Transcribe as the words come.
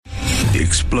The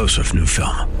explosive new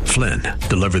film, Flynn,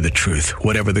 deliver the truth,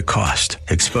 whatever the cost,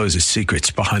 exposes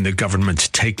secrets behind the government's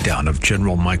takedown of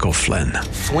General Michael Flynn.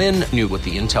 Flynn knew what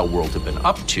the intel world had been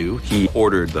up to. He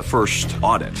ordered the first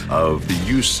audit of the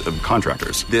use of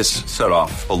contractors. This set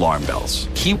off alarm bells.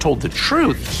 He told the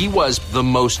truth. He was the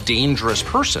most dangerous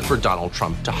person for Donald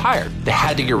Trump to hire. They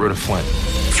had to get rid of Flynn.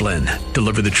 Flynn,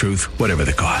 deliver the truth, whatever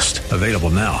the cost. Available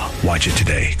now. Watch it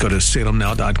today. Go to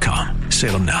salemnow.com.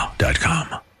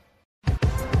 salemnow.com.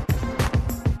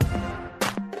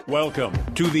 Welcome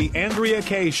to the Andrea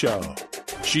Kaye Show.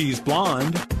 She's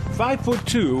blonde,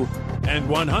 5'2", and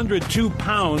 102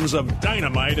 pounds of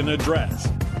dynamite in a dress.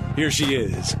 Here she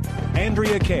is,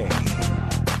 Andrea Kaye.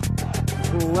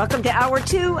 Welcome to Hour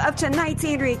 2 of tonight's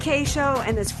Andrea Kaye Show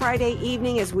and this Friday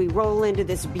evening as we roll into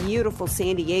this beautiful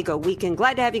San Diego weekend.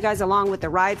 Glad to have you guys along with the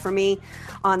ride for me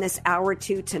on this Hour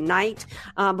 2 tonight.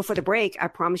 Before the break, I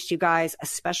promised you guys a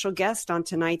special guest on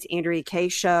tonight's Andrea Kaye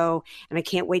Show, and I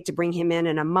can't wait to bring him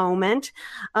in a moment.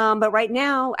 But right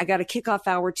now, I got to kick off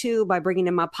Hour 2 by bringing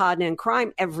in my partner in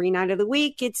crime every night of the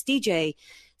week. It's DJ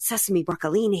Sesame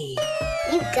Broccolini.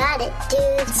 You got it,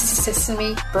 dude.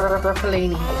 Sesame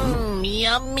broccolini.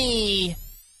 Yummy.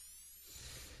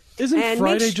 Isn't And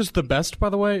Friday just the best, by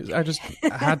the way? I just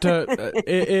had to...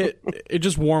 it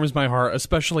just warms my heart,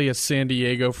 especially a San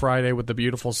Diego Friday with the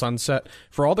beautiful sunset.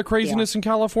 For all the craziness in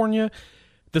California,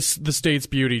 the state's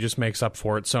beauty just makes up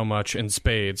for it so much in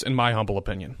spades, in my humble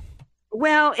opinion.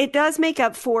 Well, it does make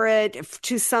up for it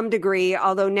to some degree,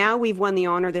 although now we've won the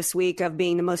honor this week of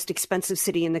being the most expensive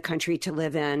city in the country to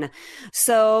live in.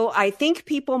 So I think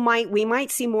we might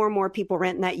see more and more people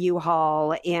renting that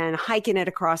U-Haul and hiking it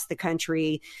across the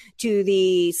country to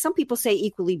the, some people say,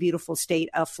 equally beautiful state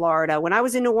of Florida. When I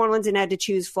was in New Orleans and had to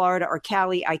choose Florida or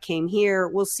Cali, I came here.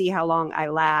 We'll see how long I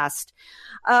last.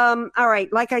 All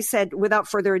right. Like I said, without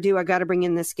further ado, I got to bring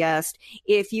in this guest.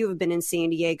 If you have been in San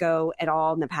Diego at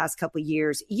all in the past couple of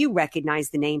years, you recognize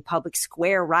the name Public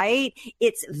Square, right?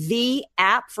 It's the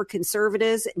app for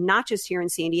conservatives, not just here in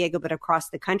San Diego, but across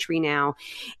the country now.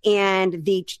 And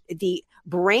the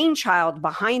brainchild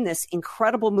behind this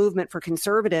incredible movement for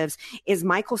conservatives is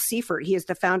Michael Seifert. He is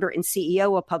the founder and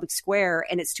CEO of Public Square,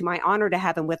 and it's to my honor to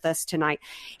have him with us tonight.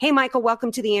 Hey, Michael,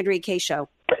 welcome to the Andrea Kaye Show.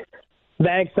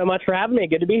 Thanks so much for having me.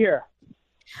 Good to be here.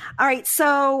 All right.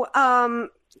 So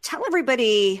tell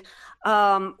everybody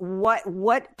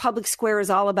what Public Square is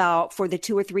all about for the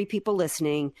 2 or 3 people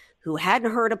listening who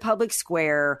hadn't heard of Public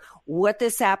Square, what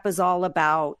this app is all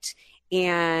about,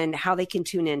 and how they can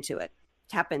tune into it,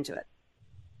 tap into it.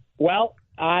 Well,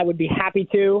 I would be happy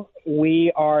to.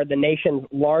 We are the nation's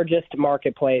largest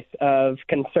marketplace of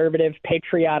conservative,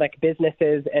 patriotic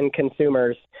businesses and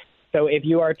consumers. So if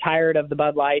you are tired of the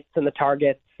Bud Lights and the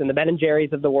Targets and the Ben &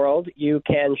 Jerry's of the world, you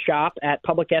can shop at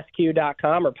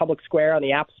publicsq.com or Public Square on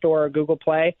the App Store or Google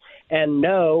Play and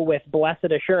know with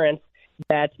blessed assurance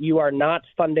that you are not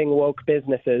funding woke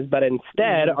businesses, but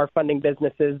instead are funding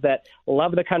businesses that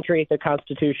love the country, the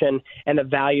Constitution, and the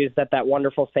values that that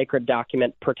wonderful sacred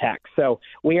document protects. So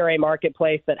we are a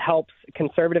marketplace that helps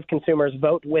conservative consumers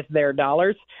vote with their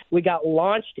dollars. We got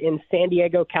launched in San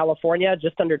Diego, California,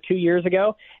 just under 2 years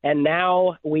ago, and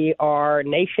now we are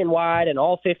nationwide in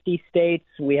all 50 states.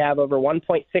 We have over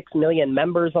 1.6 million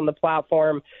members on the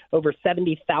platform. Over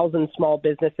 70,000 small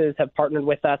businesses have partnered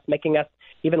with us, making us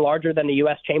even larger than the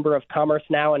U.S. Chamber of Commerce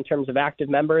now in terms of active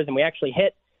members. And we actually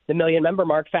hit the 1 million member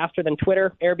mark faster than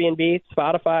Twitter, Airbnb,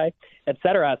 Spotify, et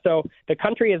cetera. So the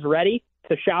country is ready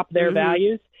to shop their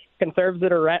values.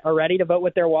 Conservatives are ready to vote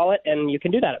with their wallet, and you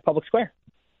can do that at Public Square.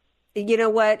 You know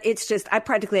what? It's just, I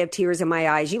practically have tears in my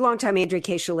eyes. You longtime Andrea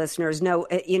Kaye Show listeners know,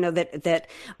 that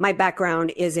my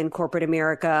background is in corporate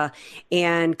America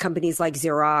and companies like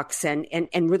Xerox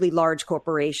and really large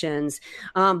corporations.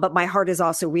 But my heart is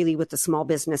also really with the small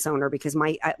business owner because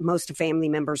most family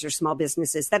members are small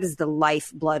businesses. That is the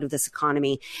lifeblood of this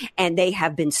economy. And they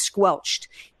have been squelched,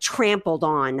 trampled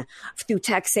on through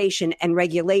taxation and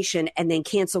regulation and then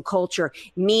cancel culture.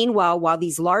 Meanwhile, while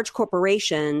these large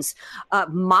corporations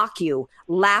mock you,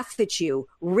 laugh at you,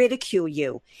 ridicule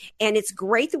you. And it's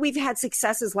great that we've had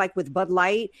successes like with Bud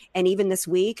Light. And even this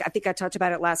week, I think I talked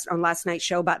about it on last night's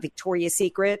show about Victoria's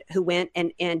Secret, who went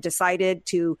and decided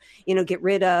to, get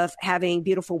rid of having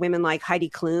beautiful women like Heidi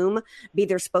Klum be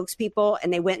their spokespeople.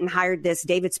 And they went and hired this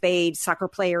David Spade soccer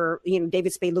player,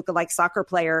 David Spade lookalike soccer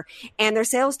player, and their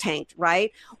sales tanked,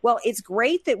 right? Well, it's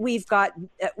great that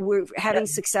we're having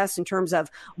success in terms of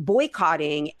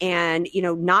boycotting and,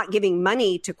 not giving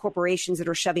money to corporations corporations that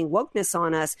are shoving wokeness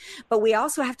on us. But we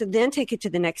also have to then take it to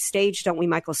the next stage, don't we,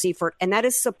 Michael Seifert? And that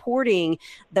is supporting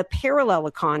the parallel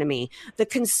economy, the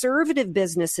conservative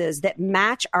businesses that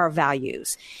match our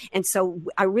values. And so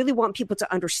I really want people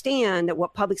to understand that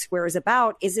what Public Square is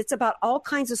about is it's about all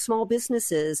kinds of small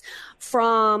businesses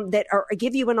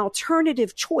give you an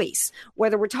alternative choice,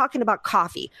 whether we're talking about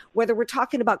coffee, whether we're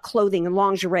talking about clothing and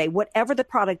lingerie, whatever the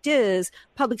product is,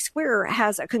 Public Square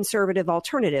has a conservative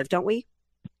alternative, don't we?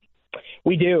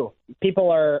 We do. People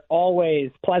are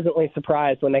always pleasantly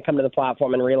surprised when they come to the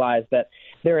platform and realize that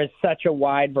there is such a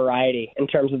wide variety in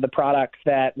terms of the products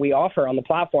that we offer on the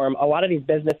platform. A lot of these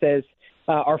businesses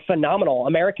are phenomenal.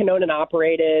 American-owned and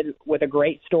operated with a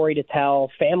great story to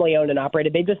tell, family-owned and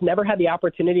operated. They just never had the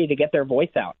opportunity to get their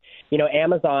voice out. You know,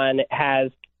 Amazon has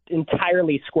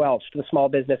entirely squelched the small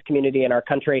business community in our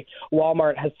country.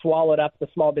 Walmart has swallowed up the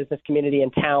small business community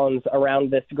in towns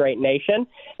around this great nation.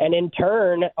 And in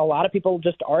turn, a lot of people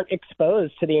just aren't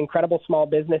exposed to the incredible small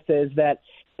businesses that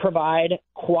provide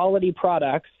quality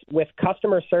products with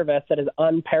customer service that is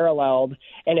unparalleled.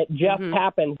 And it just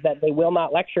happens that they will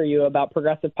not lecture you about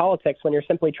progressive politics when you're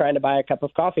simply trying to buy a cup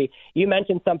of coffee. You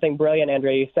mentioned something brilliant,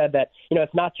 Andrea. You said that, you know,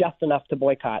 it's not just enough to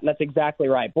boycott. And that's exactly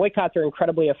right. Boycotts are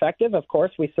incredibly effective. Of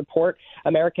course, we support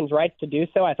Americans' rights to do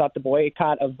so. I thought the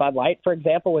boycott of Bud Light, for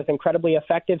example, was incredibly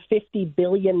effective. $50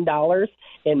 billion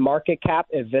in market cap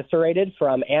eviscerated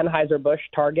from Anheuser-Busch,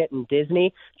 Target, and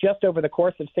Disney just over the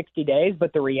course of 60 days.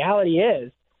 But the reality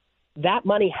is, that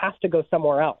money has to go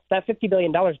somewhere else. That $50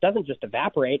 billion doesn't just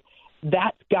evaporate.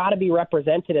 That's got to be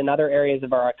represented in other areas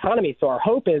of our economy. So our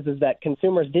hope is that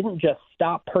consumers didn't just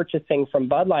stop purchasing from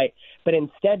Bud Light, but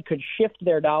instead could shift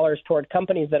their dollars toward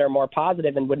companies that are more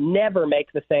positive and would never make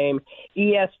the same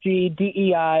ESG,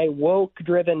 DEI,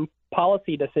 woke-driven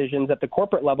policy decisions at the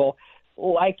corporate level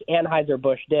like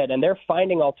Anheuser-Busch did. And they're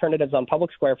finding alternatives on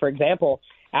Public Square. For example,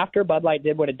 after Bud Light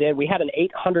did what it did, we had an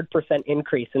 800%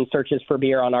 increase in searches for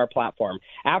beer on our platform.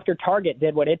 After Target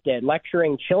did what it did,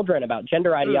 lecturing children about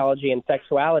gender ideology and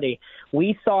sexuality,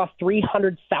 we saw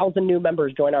 300,000 new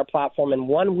members join our platform in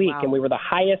 1 week, and we were the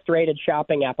highest-rated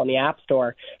shopping app on the App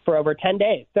Store for over 10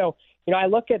 days. So, you know, I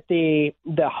look at the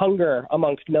hunger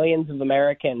amongst millions of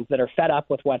Americans that are fed up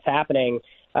with what's happening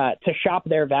to shop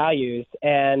their values,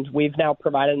 and we've now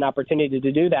provided an opportunity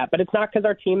to do that. But it's not because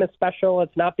our team is special.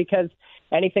 It's not because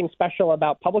anything special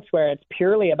about Public Square. It's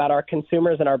purely about our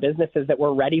consumers and our businesses that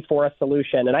we're ready for a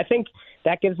solution. And I think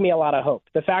that gives me a lot of hope.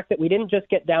 The fact that we didn't just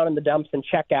get down in the dumps and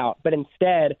check out, but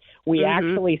instead we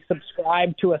actually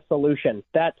subscribe to a solution.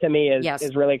 That to me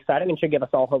is really exciting and should give us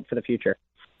all hope for the future.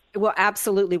 Well,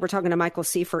 absolutely. We're talking to Michael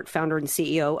Seifert, founder and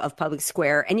CEO of Public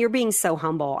Square, and you're being so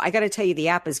humble. I got to tell you, the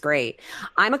app is great.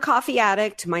 I'm a coffee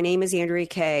addict. My name is Andrea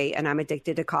Kaye, and I'm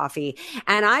addicted to coffee.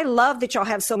 And I love that y'all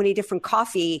have so many different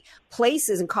coffee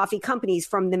places and coffee companies,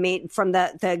 from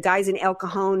the guys in El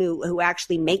Cajon who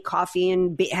actually make coffee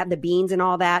and have the beans and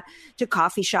all that, to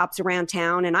coffee shops around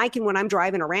town. And when I'm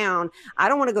driving around, I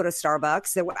don't want to go to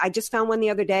Starbucks. I just found one the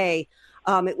other day.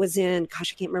 It was I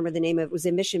can't remember the name of it. It was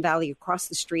in Mission Valley, across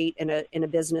the street in a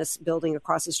business building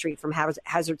across the street from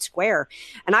Hazard Square.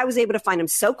 And I was able to find them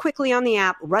so quickly on the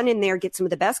app, run in there, get some of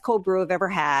the best cold brew I've ever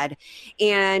had.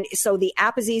 And so the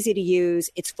app is easy to use.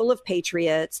 It's full of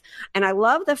patriots. And I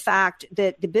love the fact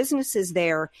that the businesses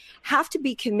there have to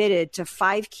be committed to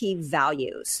 5 key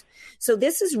values. So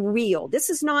this is real.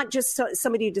 This is not just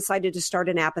somebody who decided to start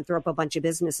an app and throw up a bunch of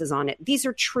businesses on it. These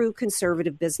are true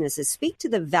conservative businesses. Speak to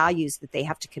the values that they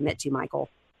have to commit to, Michael.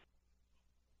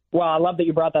 Well, I love that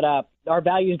you brought that up. Our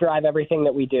values drive everything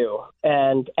that we do.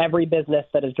 And every business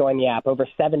that has joined the app, over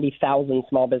 70,000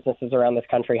 small businesses around this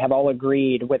country, have all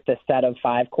agreed with this set of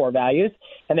 5 core values.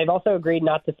 And they've also agreed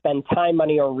not to spend time,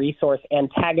 money, or resource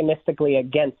antagonistically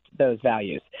against those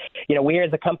values. You know, we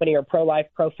as a company are pro-life,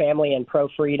 pro-family, and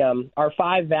pro-freedom. Our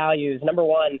 5 values: number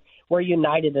 1, we're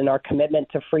united in our commitment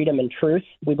to freedom and truth.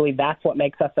 We believe that's what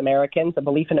makes us Americans, a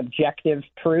belief in objective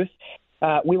truth.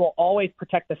 We will always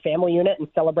protect the family unit and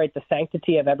celebrate the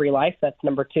sanctity of every life. That's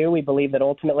number 2. We believe that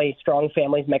ultimately strong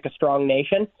families make a strong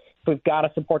nation. So we've got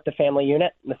to support the family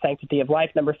unit and the sanctity of life.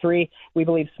 Number 3, we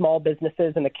believe small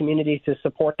businesses and the communities who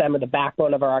support them are the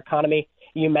backbone of our economy.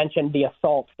 You mentioned the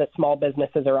assault that small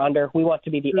businesses are under. We want to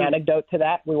be the antidote to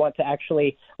that. We want to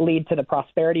actually lead to the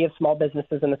prosperity of small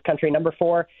businesses in this country. Number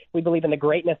 4, we believe in the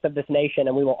greatness of this nation,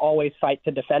 and we will always fight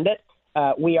to defend it.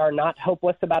 We are not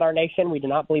hopeless about our nation. We do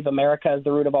not believe America is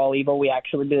the root of all evil. We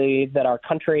actually believe that our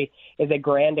country is a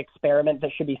grand experiment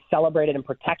that should be celebrated and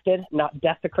protected, not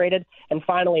desecrated. And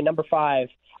finally, number 5,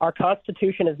 our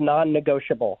Constitution is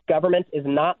non-negotiable. Government is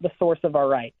not the source of our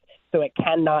rights. so it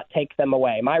cannot take them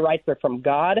away. My rights are from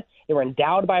God. They were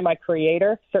endowed by my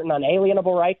Creator, certain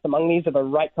unalienable rights. Among these are the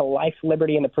right to life,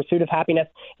 liberty, and the pursuit of happiness.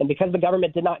 And because the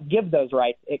government did not give those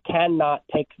rights, it cannot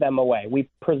take them away. We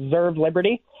preserve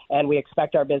liberty, and we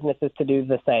expect our businesses to do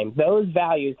the same. Those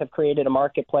values have created a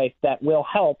marketplace that will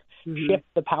help shift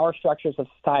the power structures of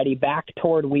society back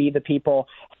toward we, the people,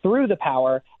 through the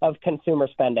power of consumer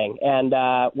spending. And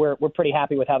we're pretty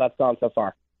happy with how that's gone so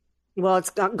far. Well, it's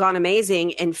gone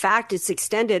amazing. In fact, it's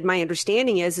extended. My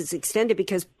understanding is it's extended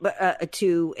because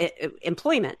to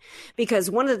employment, because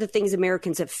one of the things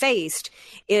Americans have faced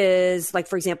is, like,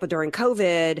 for example, during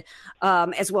COVID,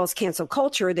 as well as cancel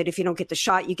culture, that if you don't get the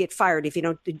shot, you get fired. If you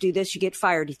don't do this, you get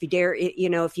fired. If you dare,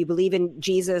 if you believe in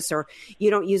Jesus or you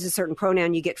don't use a certain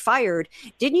pronoun, you get fired.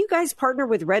 Didn't you guys partner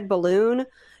with Red Balloon,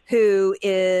 who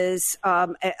is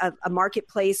a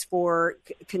marketplace for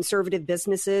conservative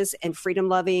businesses and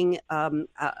freedom-loving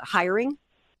hiring?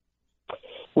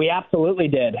 We absolutely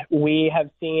did. We have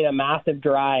seen a massive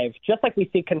drive. Just like we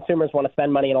see consumers want to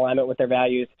spend money in alignment with their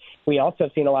values, we also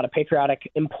have seen a lot of patriotic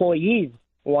employees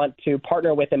want to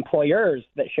partner with employers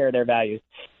that share their values.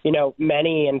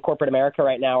 Many in corporate America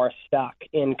right now are stuck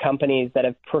in companies that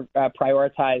have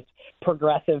prioritized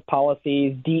progressive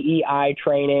policies, DEI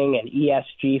training, and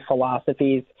ESG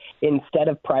philosophies instead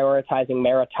of prioritizing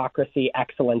meritocracy,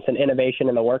 excellence, and innovation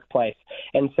in the workplace.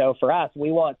 And so for us,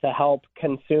 we want to help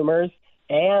consumers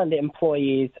and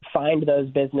employees find those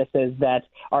businesses that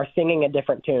are singing a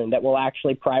different tune, that will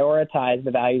actually prioritize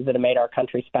the values that have made our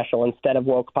country special instead of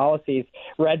woke policies.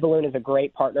 Red Balloon is a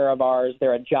great partner of ours.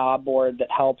 They're a job board that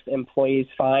helps employees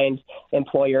find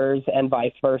employers and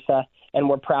vice versa. And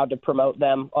we're proud to promote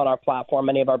them on our platform.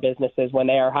 Many of our businesses, when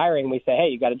they are hiring, we say, hey,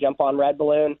 you got to jump on Red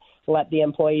Balloon, let the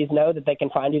employees know that they can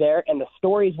find you there. And the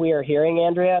stories we are hearing,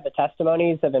 Andrea, the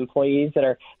testimonies of employees that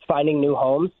are finding new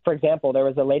homes. For example, there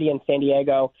was a lady in San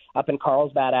Diego, up in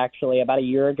Carlsbad, actually, about a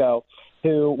year ago,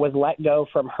 who was let go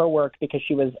from her work because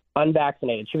she was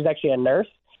unvaccinated. She was actually a nurse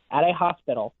at a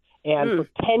hospital. And for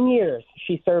 10 years,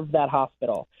 she served that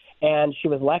hospital. And she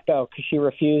was let go because she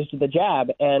refused the jab.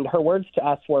 And her words to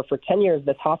us were, for 10 years,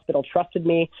 this hospital trusted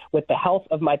me with the health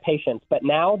of my patients, but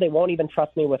now they won't even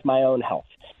trust me with my own health.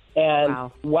 And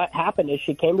what happened is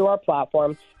she came to our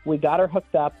platform. We got her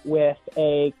hooked up with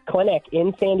a clinic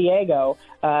in San Diego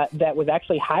that was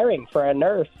actually hiring for a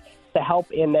nurse to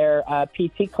help in their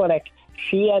PT clinic.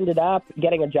 She ended up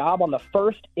getting a job on the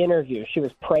first interview. She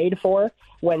was prayed for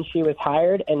when she was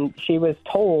hired, and she was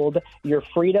told, your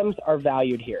freedoms are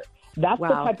valued here. That's the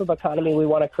type of economy we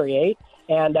want to create.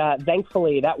 And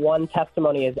thankfully, that one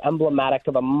testimony is emblematic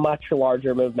of a much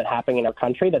larger movement happening in our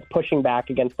country that's pushing back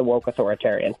against the woke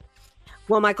authoritarian.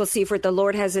 Well, Michael Seifert, the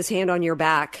Lord has his hand on your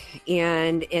back,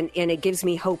 and it gives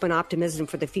me hope and optimism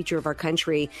for the future of our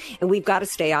country. And we've got to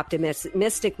stay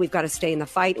optimistic. We've got to stay in the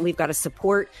fight, and we've got to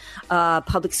support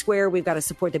Public Square. We've got to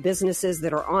support the businesses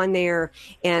that are on there.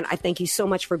 And I thank you so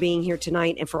much for being here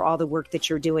tonight and for all the work that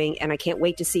you're doing. And I can't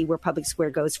wait to see where Public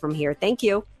Square goes from here. Thank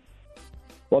you.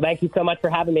 Well, thank you so much for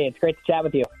having me. It's great to chat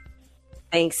with you.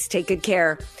 Thanks. Take good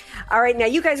care. All right. Now,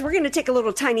 you guys, we're going to take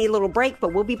a tiny little break,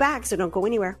 but we'll be back. So don't go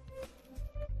anywhere.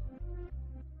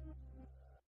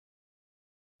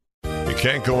 You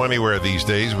can't go anywhere these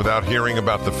days without hearing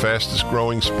about the fastest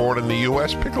growing sport in the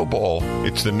U.S., pickleball.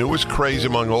 It's the newest craze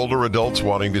among older adults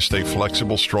wanting to stay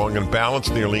flexible, strong, and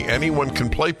balanced. Nearly anyone can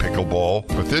play pickleball,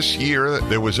 but this year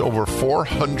there was over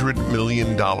 $400 million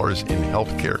in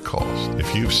healthcare costs.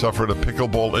 If you've suffered a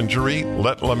pickleball injury,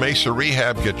 let La Mesa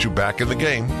Rehab get you back in the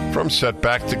game. From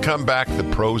setback to comeback, the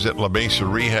pros at La Mesa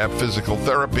Rehab Physical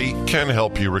Therapy can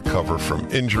help you recover from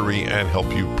injury and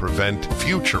help you prevent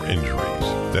future injuries.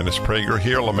 Dennis Prager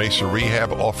here. La Mesa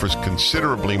Rehab offers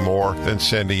considerably more than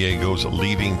San Diego's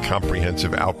leading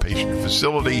comprehensive outpatient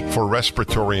facility for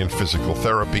respiratory and physical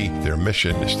therapy. Their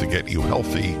mission is to get you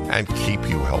healthy and keep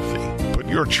you healthy. Put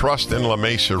your trust in La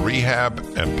Mesa Rehab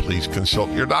and please consult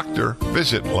your doctor.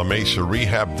 Visit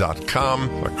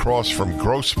LaMesaRehab.com, across from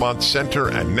Grossmont Center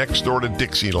and next door to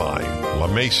Dixie Line.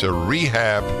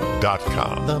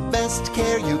 LaMesaRehab.com. The best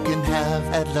care you can have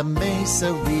at La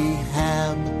Mesa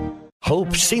Rehab.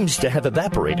 Hope seems to have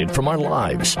evaporated from our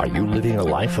lives. Are you living a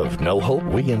life of no hope?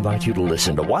 We invite you to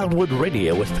listen to Wildwood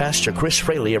Radio with Pastor Chris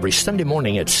Fraley every Sunday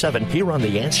morning at 7 here on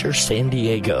The Answer San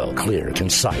Diego. Clear,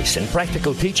 concise, and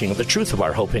practical teaching of the truth of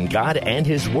our hope in God and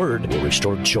His Word will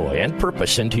restore joy and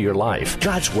purpose into your life.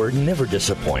 God's Word never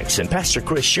disappoints, and Pastor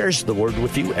Chris shares the Word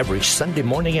with you every Sunday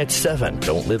morning at 7.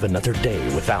 Don't live another day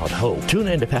without hope. Tune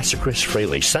in to Pastor Chris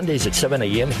Fraley Sundays at 7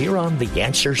 a.m. here on The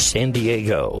Answer San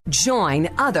Diego. Join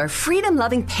other free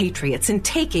freedom-loving patriots in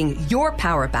taking your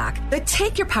power back. The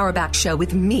Take Your Power Back show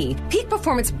with me, peak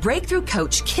performance breakthrough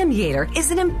coach Kim Yater, is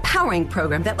an empowering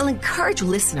program that will encourage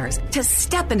listeners to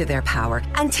step into their power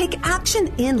and take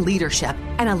action in leadership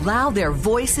and allow their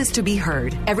voices to be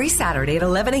heard. Every Saturday at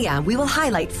 11 a.m., we will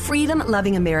highlight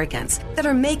freedom-loving Americans that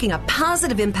are making a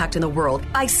positive impact in the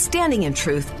world by standing in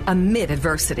truth amid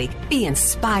adversity. Be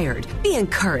inspired, be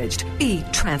encouraged, be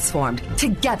transformed.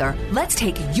 Together, let's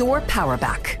take your power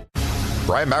back.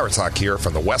 Brian Maritak here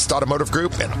from the West Automotive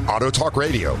Group and Auto Talk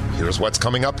Radio. Here's what's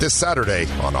coming up this Saturday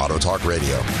on Auto Talk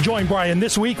Radio. Join Brian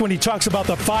this week when he talks about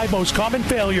the 5 most common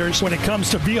failures when it comes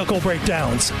to vehicle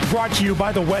breakdowns. Brought to you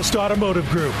by the West Automotive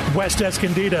Group, West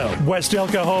Escondido, West El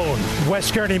Cajon,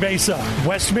 West Kearney Mesa,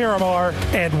 West Miramar,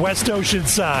 and West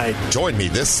Oceanside. Join me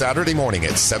this Saturday morning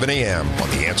at 7 a.m. on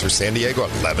The Answer San Diego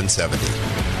at 1170.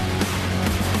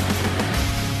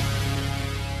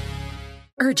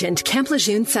 Urgent Camp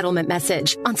Lejeune settlement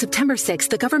message. On September 6th,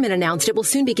 the government announced it will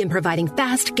soon begin providing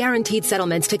fast, guaranteed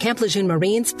settlements to Camp Lejeune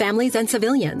Marines, families, and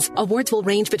civilians. Awards will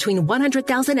range between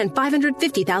 $100,000 and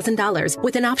 $550,000,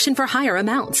 with an option for higher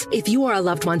amounts. If you or a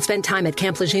loved one spent time at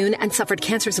Camp Lejeune and suffered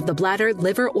cancers of the bladder,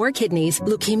 liver, or kidneys,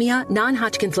 leukemia,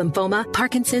 non-Hodgkin's lymphoma,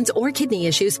 Parkinson's, or kidney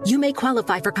issues, you may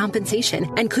qualify for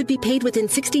compensation and could be paid within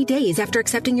 60 days after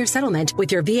accepting your settlement,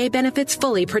 with your VA benefits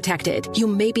fully protected. You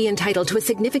may be entitled to a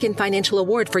significant financial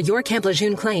award for your Camp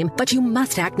Lejeune claim, but you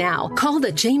must act now. Call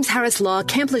the James Harris Law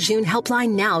Camp Lejeune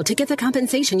helpline now to get the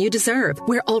compensation you deserve.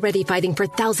 We're already fighting for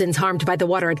thousands harmed by the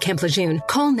water at Camp Lejeune.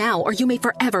 Call now or you may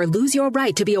forever lose your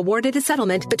right to be awarded a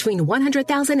settlement between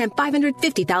 $100,000 and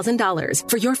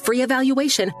 $550,000. For your free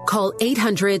evaluation, call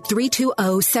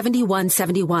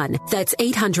 800-320-7171. That's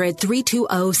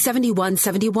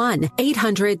 800-320-7171.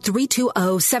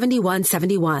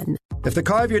 800-320-7171. If the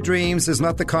car of your dreams is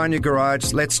not the car in your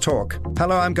garage, let's talk.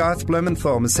 Hello, I'm Garth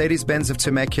Blumenthal, Mercedes-Benz of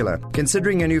Temecula.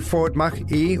 Considering a new Ford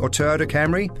Mach-E or Toyota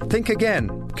Camry? Think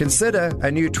again. Consider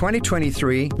a new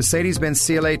 2023 Mercedes-Benz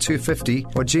CLA 250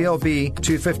 or GLB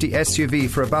 250 SUV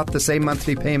for about the same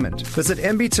monthly payment. Visit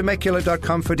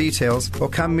mbtemecula.com for details or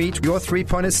come meet your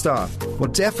three-pointed star.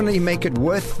 We'll definitely make it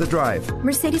worth the drive.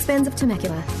 Mercedes-Benz of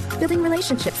Temecula. Building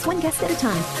relationships one guest at a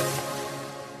time.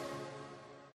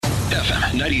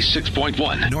 FM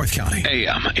 96.1 North County,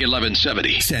 AM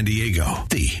 1170 San Diego.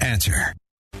 The Answer.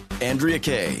 Andrea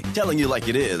Kaye, telling you like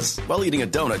it is while eating a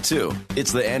donut too.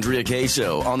 It's the Andrea Kaye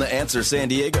Show on The Answer San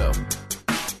Diego.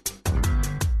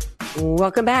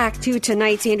 Welcome back to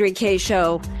tonight's Andrea Kaye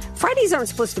Show. Fridays aren't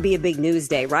supposed to be a big news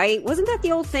day, right? Wasn't that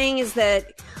the old thing, is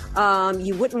that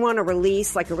you wouldn't want to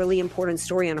release like a really important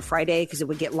story on a Friday because it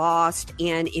would get lost.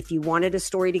 And if you wanted a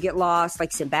story to get lost,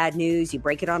 like some bad news, you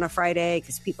break it on a Friday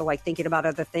because people like thinking about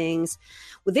other things.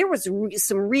 Well, there was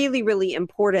some really, really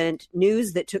important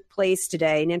news that took place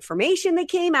today and information that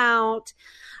came out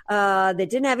that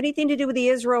didn't have anything to do with the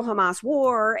Israel-Hamas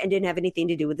war and didn't have anything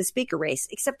to do with the speaker race,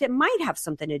 except it might have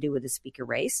something to do with the speaker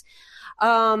race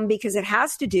because it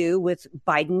has to do with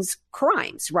Biden's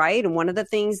crimes, right? And one of the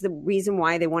things, the reason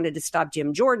why they wanted to stop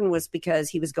Jim Jordan was because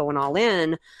he was going all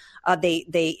in.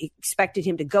 They expected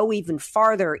him to go even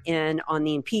farther in on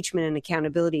the impeachment and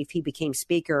accountability if he became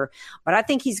speaker. But I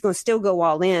think he's going to still go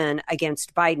all in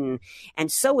against Biden.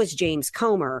 And so is James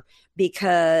Comer,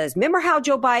 because remember how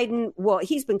Joe Biden, well,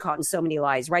 he's been caught in so many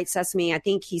lies, right, Sesame? I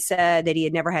think he said that he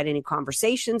had never had any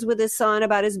conversations with his son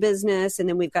about his business. And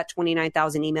then we've got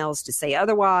 29,000 emails to say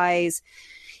otherwise.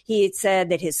 He had said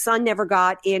that his son never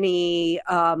got any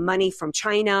money from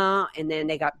China, and then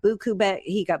they got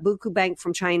he got buku bank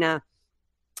from China.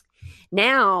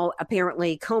 Now,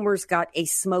 apparently, Comer's got a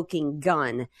smoking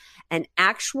gun, an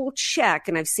actual check,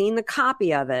 and I've seen the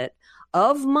copy of it,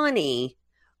 of money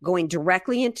going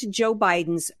directly into Joe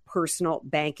Biden's personal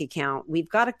bank account. We've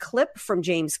got a clip from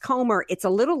James Comer. It's a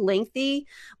little lengthy,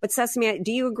 but Sesame,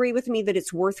 do you agree with me that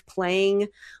it's worth playing?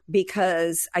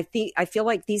 Because I feel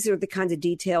like these are the kinds of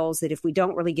details that if we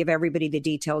don't really give everybody the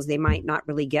details, they might not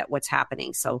really get what's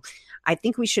happening. So I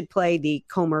think we should play the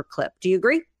Comer clip. Do you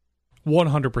agree?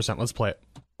 100%. Let's play it.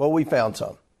 Well, we found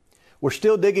some. We're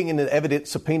still digging into evidence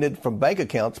subpoenaed from bank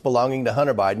accounts belonging to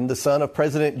Hunter Biden, the son of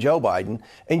President Joe Biden,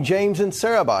 and James and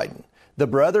Sarah Biden, the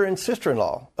brother and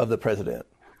sister-in-law of the president.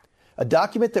 A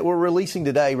document that we're releasing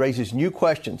today raises new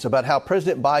questions about how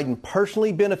President Biden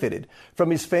personally benefited from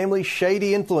his family's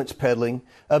shady influence peddling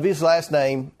of his last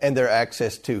name and their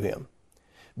access to him.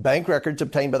 Bank records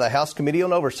obtained by the House Committee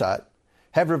on Oversight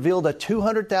have revealed a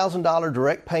 $200,000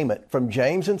 direct payment from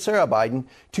James and Sarah Biden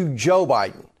to Joe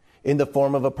Biden in the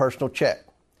form of a personal check.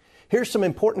 Here's some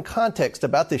important context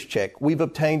about this check we've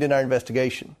obtained in our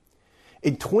investigation.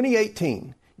 In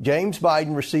 2018, James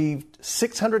Biden received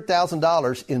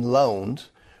 $600,000 in loans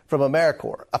from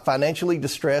AmeriCorps, a financially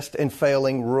distressed and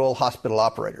failing rural hospital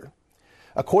operator.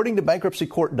 According to bankruptcy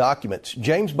court documents,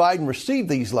 James Biden received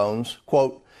these loans,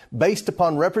 quote, based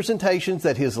upon representations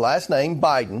that his last name,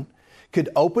 Biden, could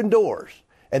open doors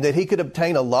and that he could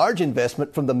obtain a large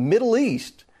investment from the Middle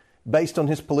East based on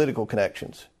his political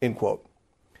connections, end quote.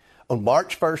 On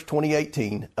March 1st,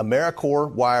 2018,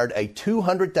 AmeriCorps wired a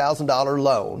 $200,000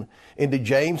 loan into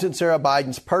James and Sarah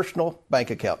Biden's personal bank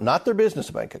account, not their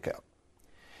business bank account.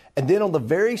 And then on the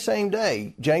very same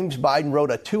day, James Biden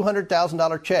wrote a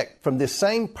 $200,000 check from this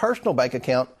same personal bank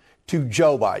account to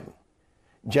Joe Biden.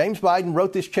 James Biden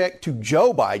wrote this check to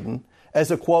Joe Biden as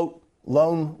a, quote,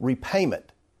 loan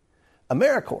repayment.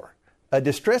 AmeriCorps, a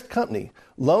distressed company,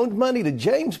 loaned money to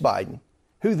James Biden,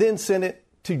 who then sent it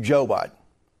to Joe Biden.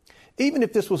 Even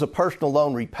if this was a personal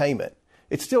loan repayment,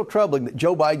 it's still troubling that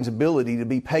Joe Biden's ability to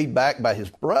be paid back by his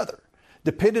brother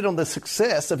depended on the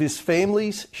success of his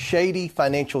family's shady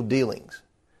financial dealings.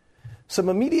 Some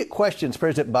immediate questions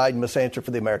President Biden must answer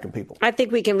for the American people. I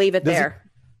think we can leave it there.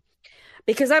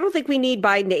 Because I don't think we need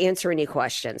Biden to answer any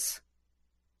questions.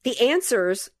 The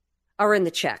answers are in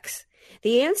the checks.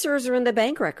 The answers are in the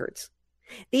bank records.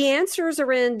 The answers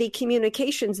are in the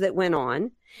communications that went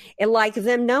on. And like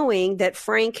them knowing that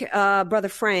Frank, brother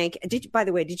Frank, by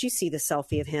the way, did you see the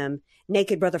selfie of him?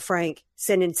 Naked brother Frank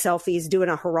sending selfies, doing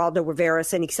a Geraldo Rivera,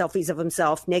 sending selfies of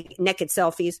himself, naked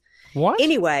selfies. What?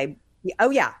 Anyway. Oh,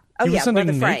 yeah. Oh, he was yeah. Sending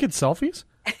brother Frank. naked selfies?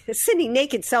 Sending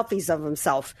naked selfies of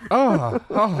himself.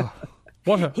 Oh.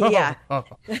 What yeah.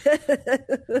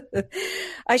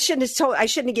 I shouldn't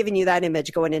have given you that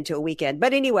image going into a weekend.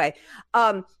 But anyway,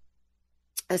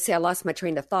 let's see, I lost my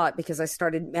train of thought because I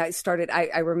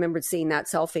remembered seeing that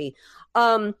selfie.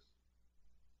 We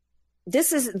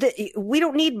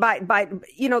don't need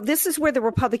Biden, this is where the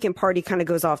Republican Party kind of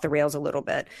goes off the rails a little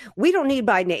bit. We don't need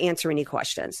Biden to answer any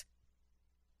questions.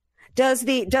 Does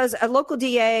a local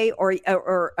DA or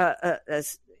a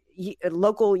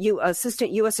local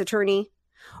assistant U.S. attorney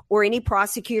or any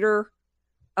prosecutor,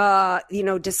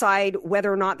 decide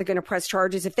whether or not they're going to press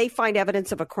charges? If they find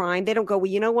evidence of a crime, they don't go,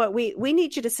 well, you know what? We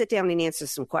need you to sit down and answer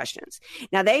some questions.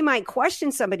 Now, they might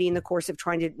question somebody in the course of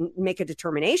trying to make a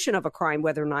determination of a crime,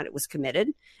 whether or not it was committed,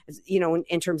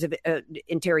 in terms of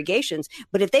interrogations.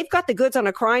 But if they've got the goods on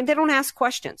a crime, they don't ask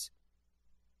questions.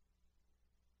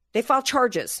 They file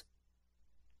charges.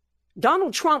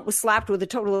 Donald Trump was slapped with a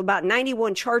total of about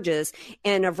 91 charges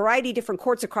in a variety of different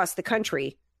courts across the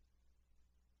country.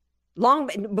 Long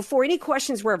before any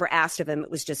questions were ever asked of him, it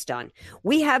was just done.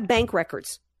 We have bank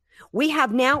records. We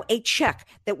have now a check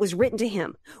that was written to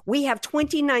him. We have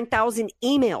 29,000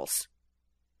 emails.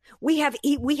 We have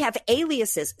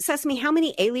aliases. Sesame, how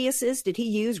many aliases did he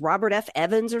use? Robert F.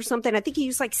 Evans or something? I think he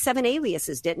used like 7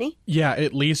 aliases, didn't he? Yeah,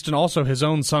 at least. And also his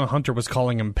own son Hunter was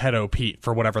calling him Pedo Pete,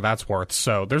 for whatever that's worth.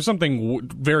 So there's something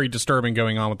very disturbing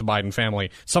going on with the Biden family.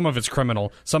 Some of it's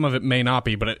criminal. Some of it may not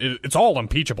be, but it's all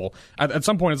impeachable. At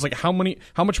some point, it's like, how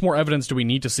much more evidence do we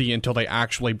need to see until they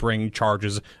actually bring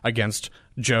charges against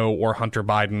Joe or Hunter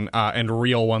Biden, and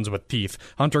real ones with teeth?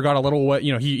 Hunter got a little,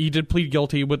 he did plead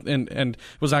guilty with and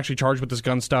was actually charged with this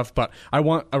gun stuff, but I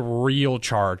want a real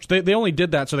charge. They only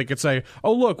did that so they could say,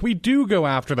 oh, look, we do go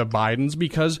after the Bidens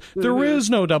because there is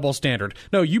no double standard.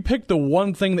 No, you pick the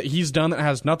one thing that he's done that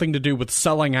has nothing to do with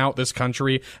selling out this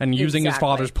country and using his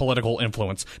father's political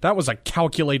influence. That was a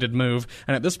calculated move,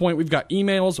 and at this point, we've got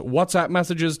emails, WhatsApp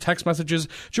messages, text messages.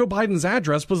 Joe Biden's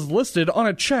address was listed on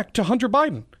a check to Hunter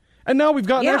Biden. And now we've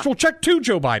got an actual check to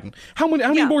Joe Biden. How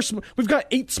many more? We've got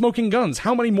 8 smoking guns.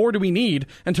 How many more do we need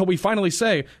until we finally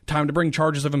say time to bring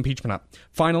charges of impeachment up?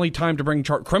 Finally, time to bring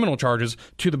criminal charges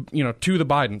to the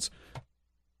Bidens.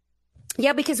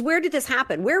 Yeah, because where did this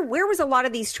happen? Where was a lot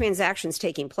of these transactions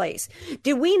taking place?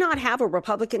 Did we not have a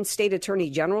Republican state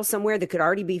attorney general somewhere that could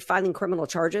already be filing criminal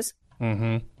charges?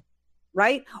 Mm-hmm.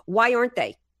 Right? Why aren't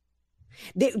they?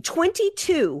 The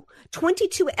 22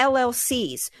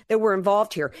 LLCs that were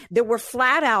involved here, that were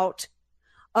flat out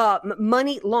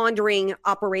money laundering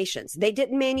operations. They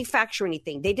didn't manufacture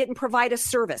anything. They didn't provide a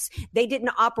service. They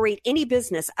didn't operate any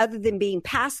business other than being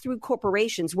passed through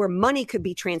corporations where money could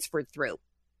be transferred through.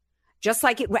 Just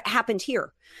like it happened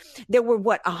here. There were,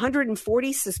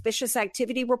 140 suspicious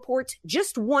activity reports?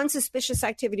 Just one suspicious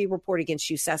activity report against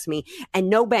you, Sesame, and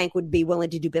no bank would be willing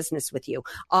to do business with you.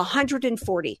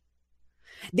 140.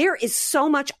 There is so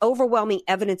much overwhelming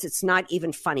evidence. It's not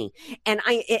even funny. And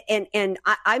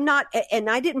I'm not,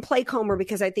 and I didn't play Comer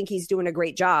because I think he's doing a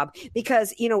great job,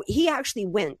 because, he actually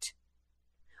went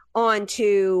on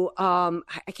to, I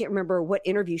can't remember what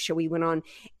interview show he went on,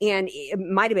 and it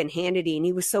might have been Hannity, and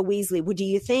he was so Weasley. Well, do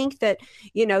you think that,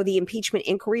 the impeachment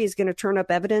inquiry is going to turn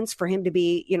up evidence for him to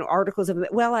be, articles of,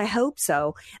 well, I hope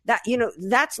so. That,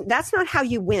 that's not how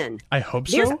you win. I hope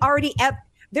so.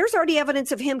 There's already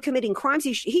evidence of him committing crimes.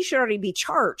 He should already be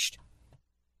charged.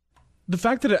 The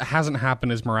fact that it hasn't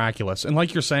happened is miraculous. And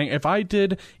like you're saying, if I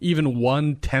did even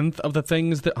 1/10 of the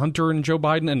things that Hunter and Joe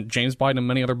Biden and James Biden and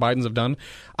many other Bidens have done,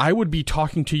 I would be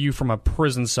talking to you from a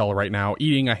prison cell right now,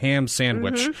 eating a ham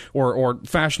sandwich or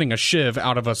fashioning a shiv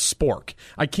out of a spork.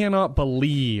 I cannot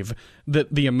believe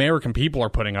that the American people are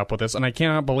putting up with this, and I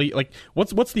cannot believe,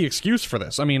 what's the excuse for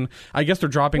this? I mean, I guess they're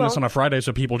dropping this on a Friday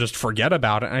so people just forget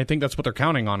about it, and I think that's what they're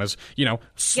counting on is,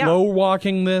 slow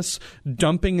walking this,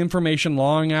 dumping information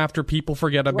long after people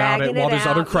forget about it while there's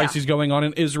other crises going on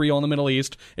in Israel and the Middle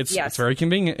East. It's very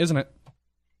convenient, isn't it?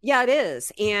 Yeah, it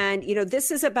is. And, this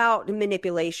is about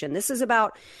manipulation. This is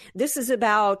about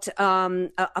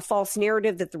a false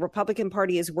narrative that the Republican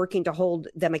Party is working to hold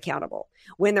them accountable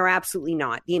when they're absolutely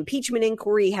not. The impeachment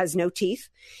inquiry has no teeth.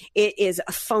 It is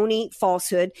a phony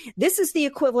falsehood. This is the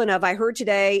equivalent of, I heard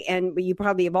today, and you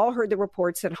probably have all heard the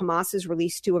reports that Hamas has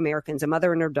released 2 Americans, a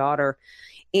mother and her daughter.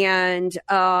 And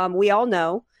we all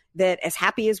know that as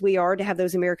happy as we are to have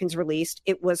those Americans released,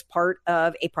 it was part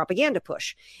of a propaganda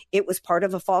push. It was part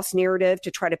of a false narrative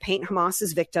to try to paint Hamas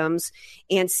as victims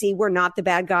and see we're not the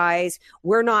bad guys.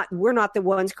 We're not the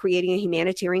ones creating a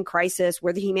humanitarian crisis.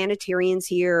 We're the humanitarians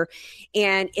here.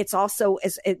 And it also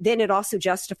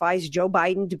justifies Joe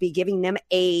Biden to be giving them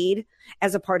aid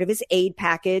as a part of his aid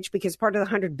package, because part of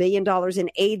the $100 billion in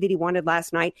aid that he wanted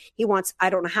last night, he wants, I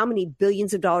don't know how many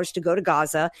billions of dollars to go to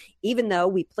Gaza, even though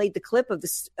we played the clip of the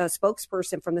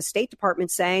spokesperson from the State Department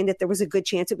saying that there was a good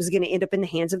chance it was going to end up in the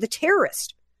hands of the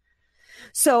terrorist.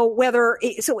 So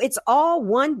it's all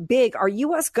one big, our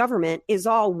U.S. government is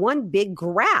all one big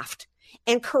graft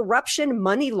and corruption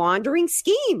money laundering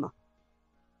scheme.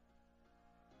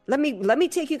 Let me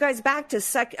take you guys back to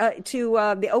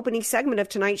the opening segment of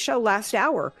tonight's show last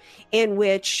hour, in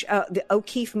which the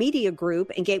O'Keefe Media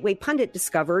Group and Gateway Pundit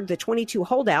discovered the 22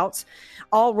 holdouts,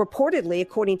 all reportedly,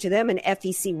 according to them and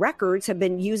FEC records, have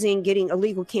been getting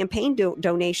illegal campaign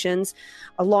donations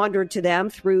laundered to them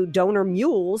through donor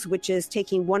mules, which is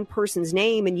taking one person's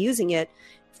name and using it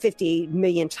 50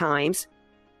 million times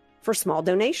for small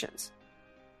donations.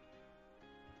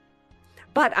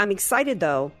 But I'm excited,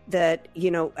 though, that,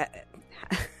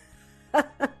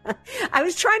 I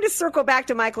was trying to circle back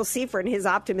to Michael Seifert and his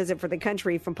optimism for the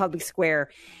country from Public Square.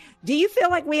 Do you feel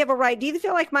like we have a right? Do you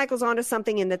feel like Michael's onto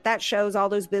something, and that shows all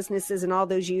those businesses and all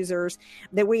those users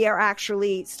that we are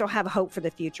actually still have hope for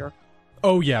the future?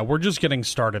 Oh, yeah, we're just getting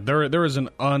started. There is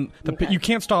you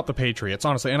can't stop the Patriots,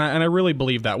 honestly, and I really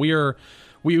believe that.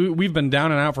 We've been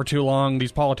down and out for too long.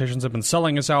 These politicians have been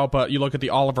selling us out, but you look at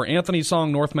the Oliver Anthony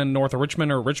song, Northman, North of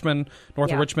Richmond, or Richmond,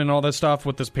 North of Richmond, all this stuff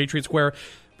with this Patriot Square.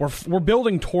 We're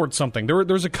building towards something.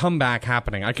 There's a comeback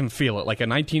happening. I can feel it, like a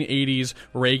 1980s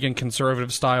Reagan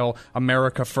conservative style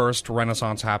America First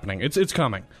Renaissance happening. It's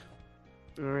coming.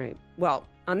 All right. Well,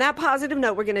 on that positive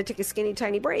note, we're going to take a skinny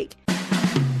tiny break.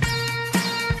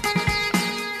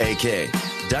 AK,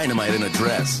 Dynamite in a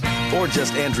Dress, or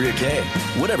just Andrea Kaye,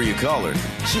 whatever you call her.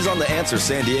 She's on The Answer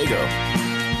San Diego.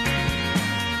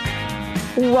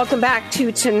 Welcome back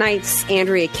to tonight's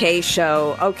Andrea Kaye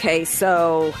show. Okay,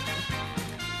 so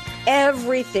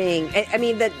everything, I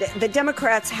mean, the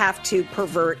Democrats have to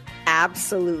pervert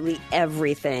absolutely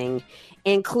everything,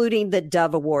 including the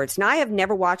Dove Awards. Now, I have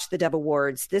never watched the Dove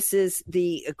Awards. This is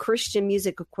the Christian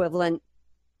music equivalent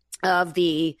of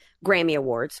the Grammy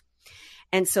Awards.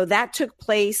 And so that took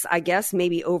place, I guess,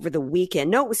 maybe over the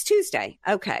weekend. No, it was Tuesday.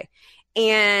 Okay.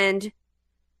 And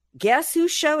guess who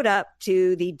showed up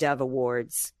to the Dove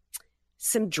Awards?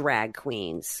 Some drag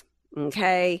queens.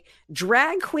 Okay.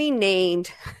 Drag queen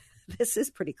named, this is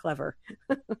pretty clever,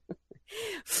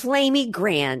 Flamey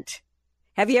Grant.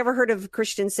 Have you ever heard of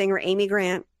Christian singer Amy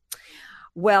Grant?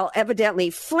 Well,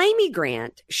 evidently, Flamey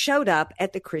Grant showed up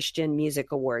at the Christian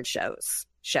Music Awards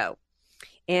show.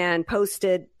 And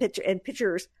posted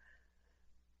pictures.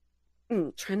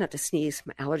 Try not to sneeze,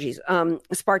 my allergies.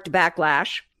 Sparked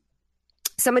backlash.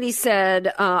 Somebody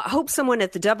said, hope someone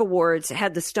at the Dove Awards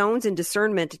had the stones and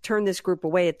discernment to turn this group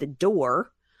away at the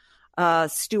door.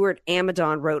 Stuart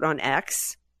Amadon wrote on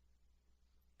X.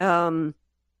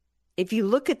 If you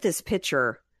look at this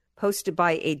picture posted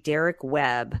by a Derek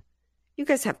Webb, you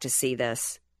guys have to see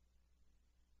this.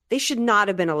 They should not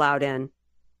have been allowed in.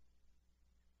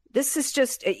 This is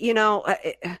just,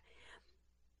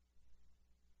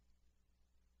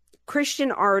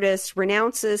 Christian artist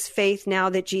renounces faith now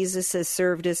that Jesus has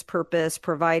served his purpose,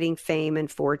 providing fame and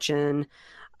fortune.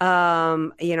 I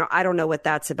don't know what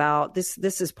that's about. This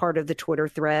is part of the Twitter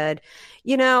thread.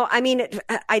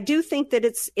 I do think that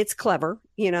it's clever,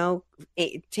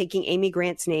 taking Amy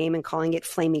Grant's name and calling it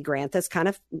Flamey Grant. That's kind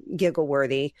of giggle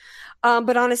worthy.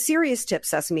 But on a serious tip,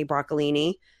 Sesame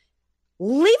Broccolini,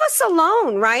 leave us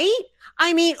alone, right?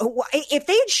 I mean, if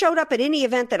they had showed up at any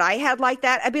event that I had like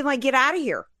that, I'd be like, get out of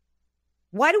here.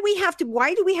 Why do we have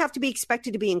to be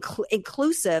expected to be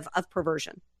inclusive of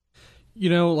perversion?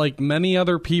 Like many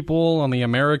other people on the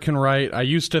American right, I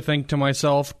used to think to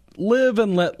myself, live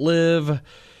and let live.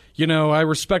 I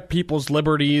respect people's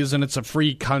liberties and it's a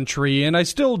free country, and I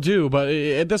still do. But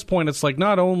at this point, it's like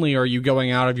not only are you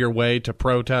going out of your way to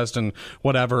protest and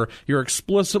whatever, you're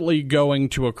explicitly going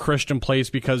to a Christian place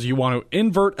because you want to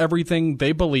invert everything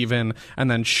they believe in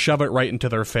and then shove it right into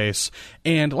their face.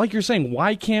 And like you're saying,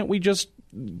 why can't we just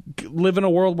live in a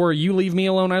world where you leave me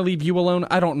alone, I leave you alone?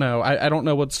 I don't know. I don't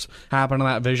know what's happened to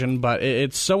that vision, but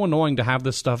it's so annoying to have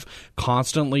this stuff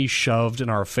constantly shoved in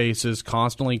our faces,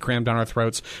 constantly crammed down our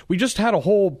throats. We just had a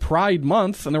whole Pride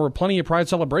month, and there were plenty of Pride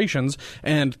celebrations,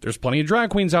 and there's plenty of drag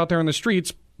queens out there in the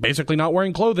streets basically not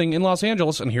wearing clothing in Los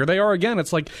Angeles, and here they are again.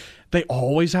 It's like they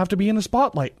always have to be in the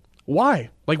spotlight.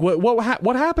 Why? Like,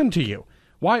 what happened to you?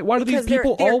 Why do these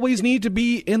people always need to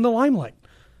be in the limelight?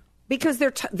 Because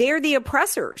they're the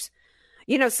oppressors.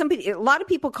 A lot of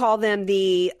people call them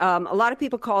the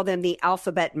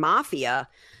alphabet mafia.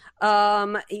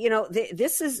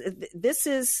 This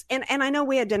is, and I know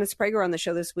we had Dennis Prager on the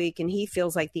show this week, and he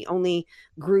feels like the only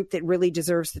group that really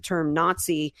deserves the term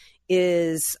Nazi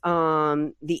is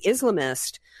the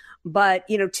Islamist. But,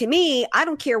 to me, I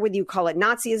don't care whether you call it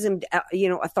Nazism,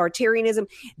 authoritarianism.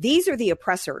 These are the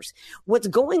oppressors. What's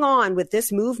going on with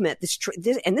this movement,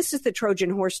 and this is the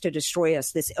Trojan horse to destroy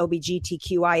us, this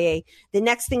LGBTQIA. The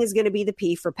next thing is going to be the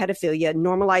P for pedophilia,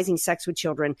 normalizing sex with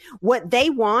children. What they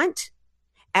want,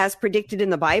 as predicted in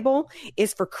the Bible,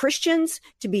 is for Christians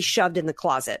to be shoved in the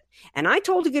closet. And I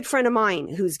told a good friend of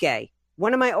mine who's gay,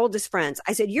 one of my oldest friends,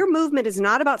 I said, your movement is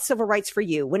not about civil rights for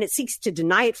you when it seeks to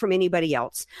deny it from anybody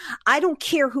else. I don't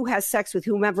care who has sex with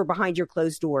whomever behind your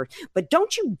closed door, but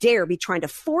don't you dare be trying to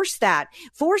force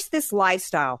this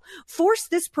lifestyle, force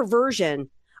this perversion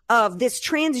of this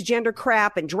transgender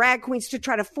crap and drag queens, to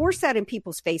try to force that in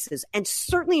people's faces, and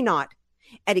certainly not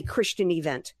at a Christian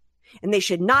event. And they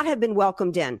should not have been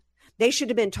welcomed in. They should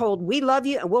have been told, we love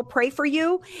you and we'll pray for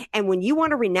you. And when you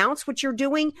want to renounce what you're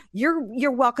doing,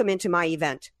 you're welcome into my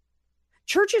event.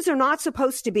 Churches are not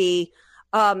supposed to be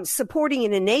supporting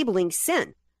and enabling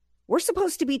sin. We're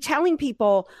supposed to be telling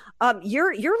people,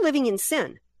 you're living in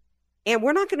sin. And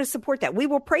we're not going to support that. We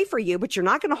will pray for you, but you're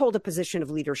not going to hold a position of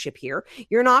leadership here.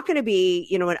 You're not going to be,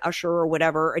 an usher or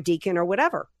whatever, a deacon or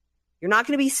whatever. You're not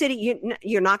going to be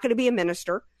you're not going to be a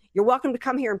minister. You're welcome to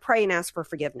come here and pray and ask for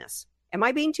forgiveness. Am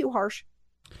I being too harsh?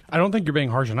 I don't think you're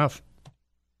being harsh enough.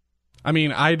 I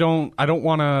mean, I don't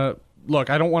want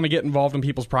to get involved in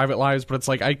people's private lives, but it's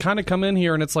like I kind of come in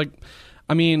here and it's like,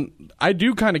 I mean, I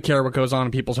do kind of care what goes on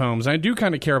in people's homes. And I do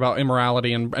kind of care about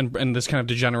immorality and this kind of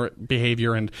degenerate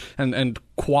behavior and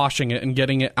quashing it and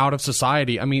getting it out of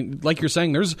society. I mean, like you're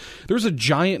saying, there's a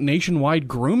giant nationwide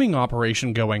grooming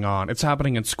operation going on. It's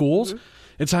happening in schools. Mm-hmm.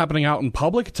 It's happening out in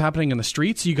public. It's happening in the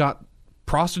streets. You got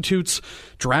prostitutes,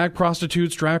 drag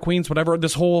queens, whatever,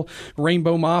 this whole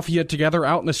rainbow mafia together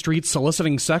out in the streets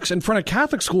soliciting sex in front of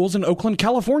Catholic schools in Oakland,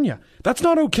 California. That's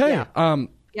not okay. Yeah.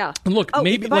 Yeah. And look,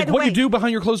 maybe like what you do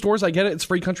behind your closed doors, I get it. It's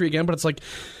free country again, but it's like,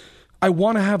 I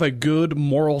want to have a good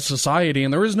moral society,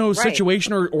 and there is no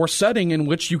situation or setting in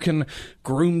which you can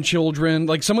groom children.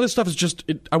 Like, some of this stuff is just,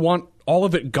 I want all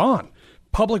of it gone.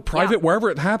 Public, private, wherever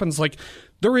it happens, like,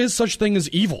 there is such thing as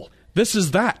evil. This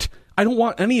is that. I don't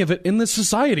want any of it in this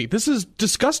society. This is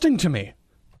disgusting to me.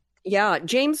 Yeah,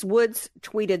 James Woods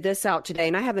tweeted this out today,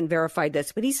 and I haven't verified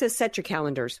this, but he says, set your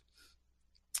calendars.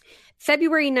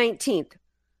 February 19th,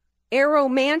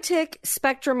 Aromantic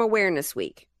Spectrum Awareness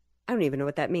Week. I don't even know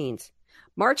what that means.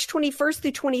 March 21st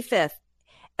through 25th,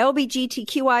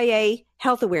 LGBTQIA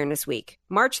Health Awareness Week.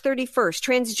 March 31st,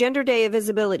 Transgender Day of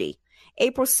Visibility.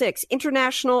 April 6th,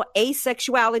 International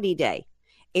Asexuality Day.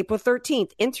 April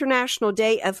 13th, International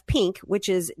Day of Pink, which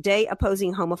is Day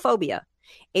Opposing Homophobia.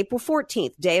 April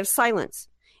 14th, Day of Silence.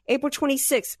 April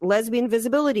 26th, Lesbian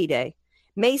Visibility Day.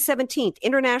 May 17th,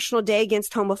 International Day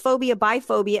Against Homophobia,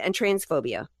 Biphobia, and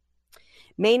Transphobia.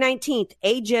 May 19th,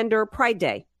 Agender Pride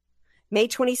Day. May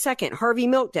 22nd, Harvey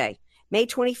Milk Day. May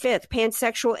 25th,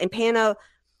 Pansexual and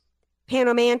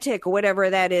Panomantic, or whatever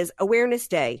that is, Awareness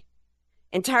Day.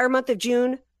 Entire month of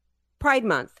June, Pride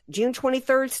Month, June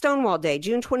 23rd, Stonewall Day,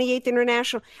 June 28th,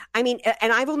 International. I mean,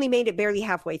 and I've only made it barely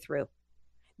halfway through.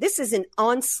 This is an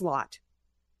onslaught.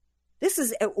 This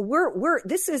is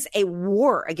a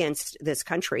war against this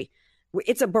country.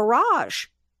 It's a barrage.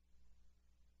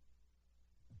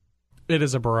 It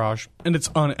is a barrage, and it's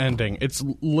unending. It's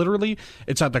literally,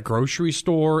 it's at the grocery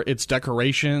store, it's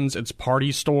decorations, it's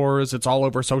party stores, it's all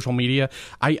over social media.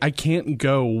 I can't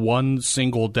go one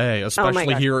single day,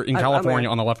 especially here in California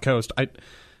on the left coast.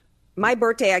 My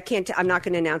birthday, I'm not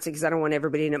going to announce it because I don't want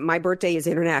everybody to know. My birthday is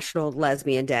International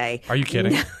Lesbian Day. Are you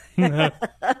kidding? That's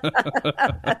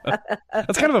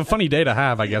kind of a funny day to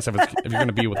have, I guess, if you're going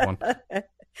to be with one.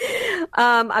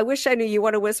 I wish I knew. You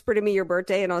want to whisper to me your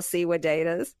birthday and I'll see what day it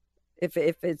is. If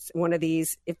it's one of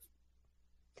these,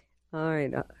 all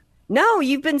right, no,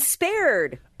 you've been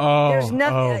spared. There's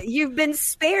nothing. You've been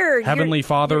spared. Heavenly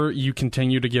Father, you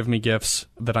continue to give me gifts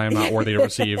that I am not worthy to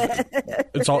receive.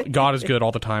 It's all God is good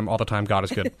all the time. All the time, God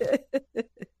is good.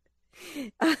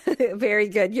 Very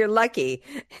good. You're lucky.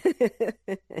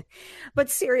 But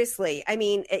seriously, I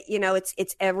mean,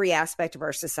 it's every aspect of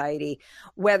our society,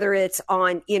 whether it's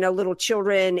on, little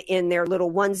children in their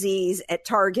little onesies at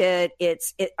Target,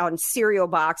 it's on cereal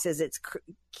boxes, it's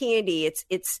candy,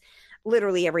 it's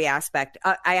literally every aspect.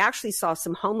 I actually saw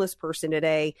some homeless person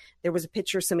today. There was a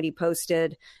picture somebody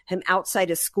posted him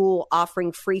outside of school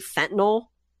offering free fentanyl.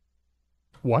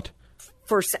 What?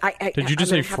 Did you just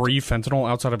say free fentanyl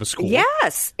outside of a school?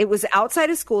 Yes, it was outside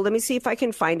of school. Let me see if I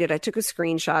can find it. I took a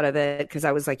screenshot of it because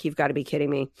I was like, you've got to be kidding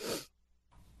me.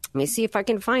 Let me see if I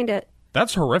can find it.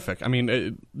 That's horrific. I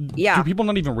mean, do people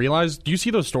not even realize? Do you see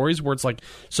those stories where it's like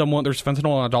there's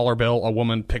fentanyl on a dollar bill, a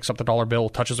woman picks up the dollar bill,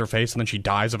 touches her face, and then she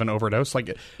dies of an overdose?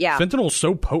 Fentanyl is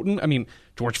so potent. I mean,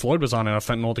 George Floyd was on enough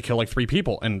fentanyl to kill like 3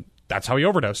 people, and that's how he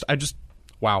overdosed.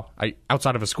 Wow.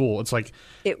 Outside of a school, it's like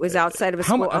it was outside of a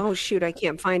school. Oh shoot, I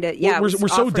can't find it. Yeah, we're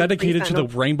so dedicated to the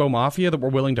Rainbow Mafia that we're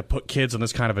willing to put kids in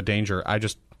this kind of a danger.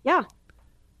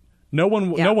 No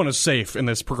one is safe in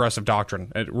this progressive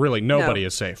doctrine. Nobody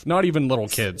is safe. Not even little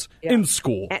kids in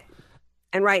school.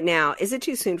 And right now, is it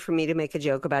too soon for me to make a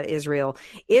joke about Israel?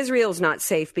 Israel's not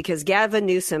safe because Gavin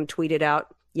Newsom tweeted out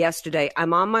yesterday,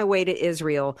 I'm on my way to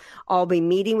Israel. I'll be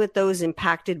meeting with those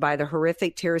impacted by the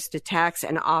horrific terrorist attacks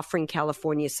and offering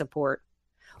California support.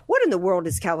 What in the world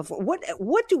is California?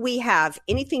 What do we have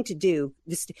anything to do?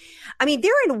 I mean,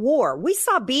 they're in war. We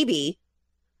saw Bibi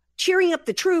cheering up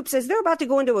the troops as they're about to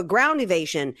go into a ground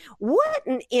invasion. What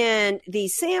in the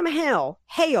Sam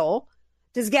Hale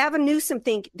does Gavin Newsom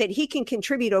think that he can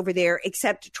contribute over there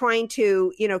except trying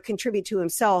to, contribute to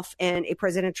himself and a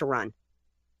presidential run?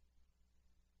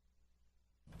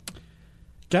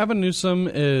 Gavin Newsom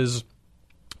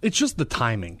it's just the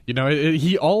timing.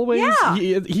 He always,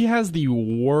 he has the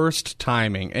worst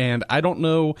timing. And I don't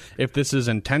know if this is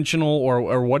intentional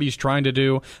or what he's trying to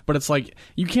do, but it's like,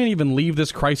 you can't even leave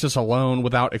this crisis alone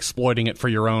without exploiting it for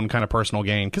your own kind of personal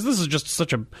gain. Because this is just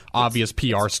such an obvious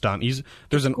PR stunt.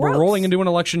 We're rolling into an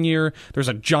election year. There's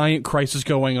a giant crisis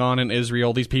going on in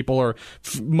Israel. These people are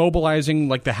mobilizing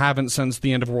like they haven't since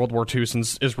the end of World War II,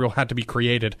 since Israel had to be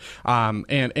created.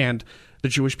 And the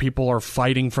Jewish people are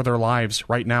fighting for their lives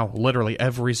right now, literally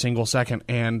every single second.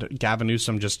 And Gavin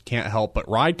Newsom just can't help but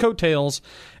ride coattails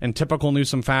in typical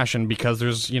Newsom fashion because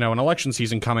there's, an election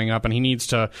season coming up and he needs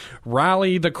to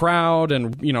rally the crowd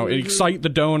and, excite the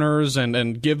donors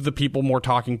and give the people more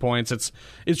talking points. It's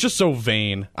just so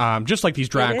vain. Just like these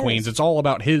drag queens, it's all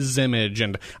about his image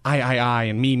and I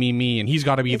and me. And he's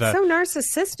got to be It's so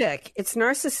narcissistic. It's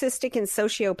narcissistic and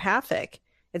sociopathic.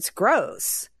 It's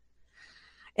gross.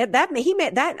 I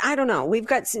don't know. We're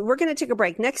going to take a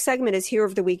break. Next segment is Hero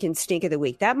of the Week and Stink of the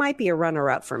Week. That might be a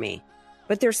runner-up for me.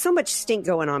 But there's so much stink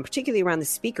going on, particularly around the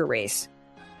speaker race.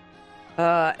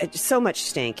 So much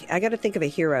stink. I got to think of a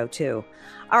hero, too.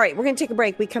 All right, we're going to take a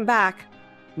break. We come back.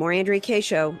 More Andrea Kaye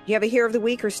Show. Do you have a Hero of the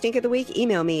Week or Stink of the Week?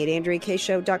 Email me at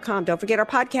AndreaKayeShow.com. Don't forget our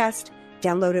podcast.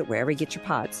 Download it wherever you get your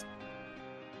pods.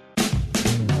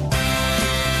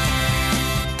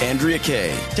 Andrea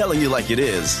Kaye, telling you like it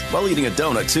is, while eating a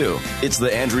donut, too. It's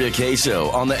the Andrea Kaye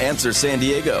Show on The Answer San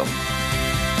Diego.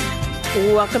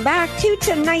 Welcome back to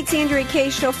tonight's Andrea Kaye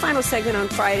Show. Final segment on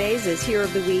Fridays is Hero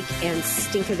of the Week and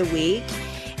Stink of the Week.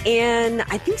 And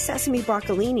I think Sesame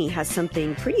Broccolini has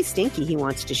something pretty stinky he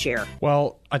wants to share.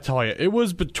 Well, I tell you, it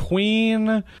was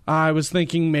between, I was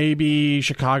thinking maybe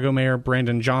Chicago Mayor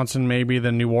Brandon Johnson, maybe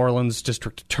the New Orleans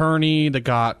district attorney that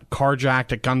got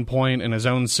carjacked at gunpoint in his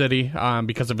own city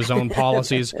because of his own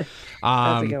policies.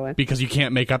 That's a good one. Because you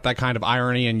can't make up that kind of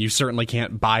irony and you certainly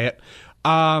can't buy it.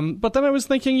 But then I was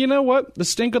thinking, you know what? The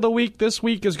stink of the week this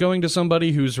week is going to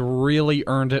somebody who's really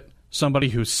earned it somebody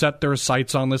who set their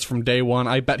sights on this from day one.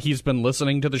 I bet he's been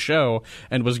listening to the show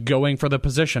and was going for the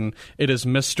position. It is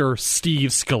Mr. Steve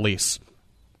Scalise.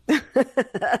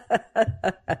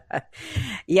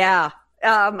 Yeah.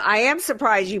 I am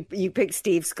surprised you picked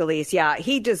Steve Scalise. Yeah,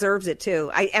 he deserves it too.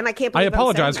 I can't believe I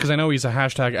apologize because I know he's a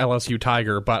hashtag LSU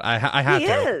Tiger, but I had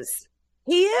to.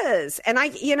 He is. And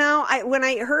when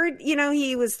I heard,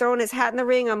 he was throwing his hat in the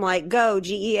ring, I'm like, go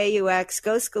GEAUX,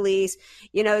 go Scalise.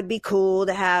 It'd be cool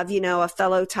to have, a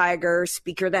fellow Tiger,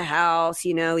 Speaker of the House.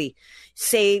 He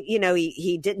saved,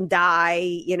 he didn't die.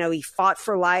 He fought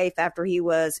for life after he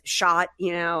was shot,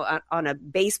 on a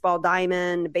baseball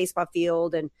diamond, baseball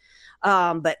field. And,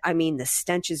 but I mean, the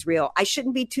stench is real. I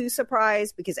shouldn't be too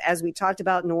surprised because as we talked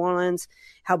about New Orleans,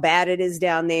 how bad it is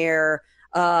down there.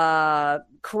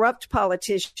 Corrupt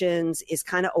politicians is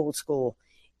kind of old school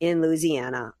in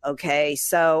Louisiana. Okay.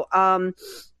 So, I've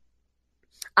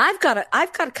got a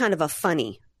kind of a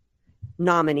funny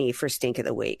nominee for Stink of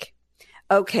the Week.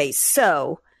 Okay.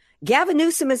 So Gavin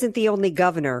Newsom isn't the only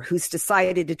governor who's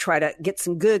decided to try to get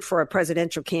some good for a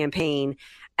presidential campaign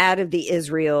out of the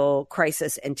Israel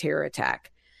crisis and terror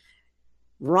attack.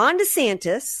 Ron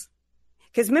DeSantis,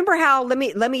 because remember how, let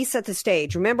me set the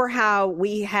stage. Remember how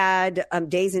we had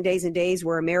days and days and days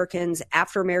where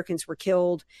after Americans were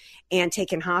killed and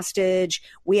taken hostage,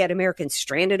 we had Americans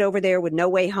stranded over there with no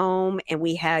way home. And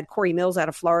we had Corey Mills out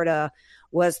of Florida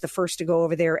was the first to go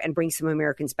over there and bring some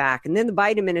Americans back. And then the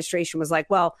Biden administration was like,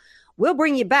 well, we'll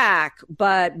bring you back,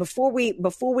 but before we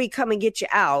come and get you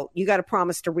out, you got to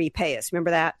promise to repay us.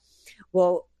 Remember that?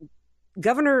 Well,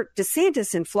 Governor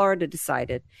DeSantis in Florida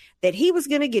decided that he was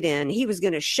going to get in. He was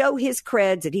going to show his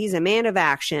creds that he's a man of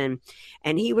action,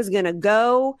 and he was going to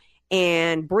go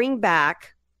and bring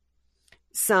back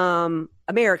some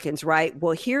Americans, right?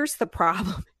 Well, here's the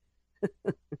problem.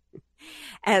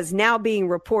 As now being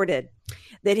reported,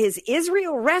 that his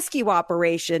Israel rescue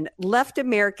operation left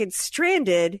Americans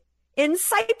stranded in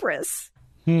Cyprus.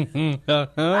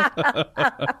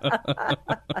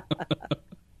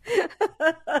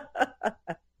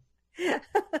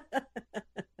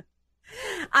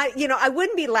 I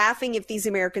wouldn't be laughing if these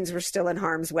Americans were still in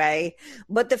harm's way,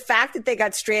 but the fact that they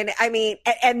got stranded, I mean,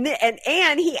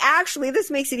 and he actually, this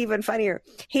makes it even funnier.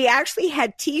 He actually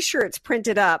had T-shirts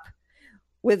printed up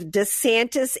with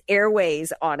DeSantis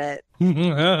Airways on it.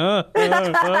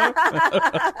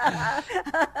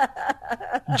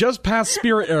 Just past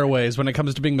Spirit Airways when it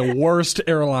comes to being the worst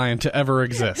airline to ever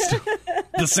exist.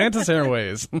 DeSantis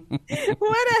Airways. What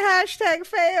a hashtag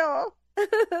fail.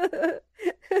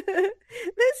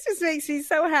 This just makes me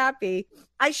so happy.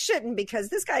 I shouldn't, because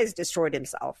this guy has destroyed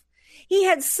himself. He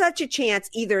had such a chance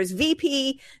either as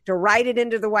VP to ride it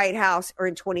into the White House or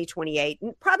in 2028.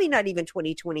 Probably not even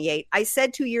 2028. I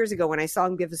said 2 years ago when I saw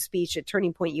him give a speech at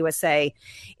Turning Point USA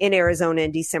in Arizona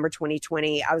in December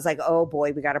 2020, I was like, oh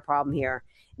boy, we got a problem here.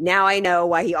 Now I know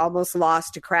why he almost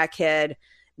lost to crackhead,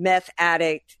 meth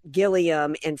addict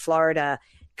Gilliam in Florida.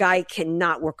 Guy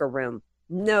cannot work a room.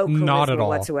 No charisma not at all.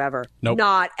 Whatsoever. Nope.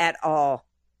 Not at all.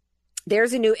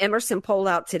 There's a new Emerson poll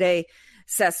out today,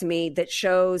 Sesame, that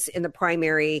shows in the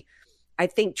primary, I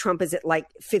think Trump is at like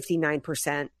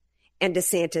 59% and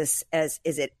DeSantis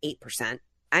is at 8%.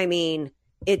 I mean,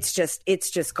 it's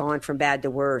just gone from bad to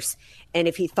worse. And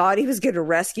if he thought he was going to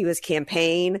rescue his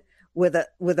campaign with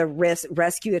a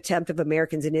rescue attempt of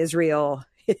Americans in Israel,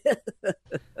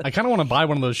 I kind of want to buy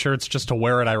one of those shirts just to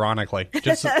wear it ironically.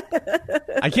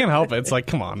 I can't help it. It's like,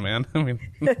 come on, man. I mean,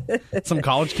 some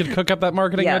college kid cook up that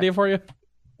marketing idea for you?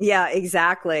 Yeah,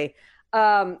 exactly.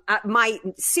 My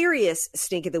serious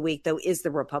stink of the week, though, is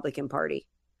the Republican Party,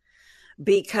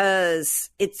 because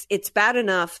it's bad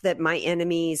enough that my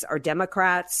enemies are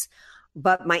Democrats,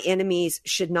 but my enemies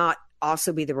should not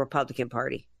also be the Republican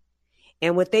Party.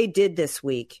 And what they did this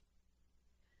week,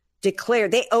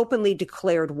 they openly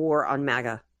declared war on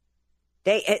MAGA.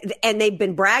 They've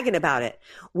been bragging about it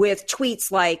with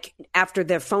tweets like, after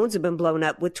their phones have been blown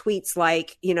up, with tweets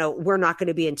like, we're not going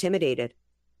to be intimidated.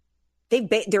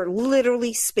 They're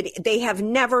literally spitting. They have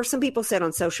never, some people said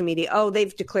on social media, oh,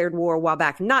 they've declared war a while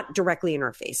back, not directly in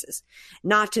our faces,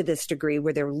 not to this degree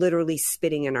where they're literally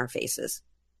spitting in our faces.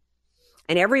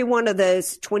 And every one of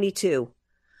those 22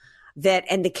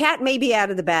 and the cat may be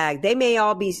out of the bag. They may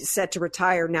all be set to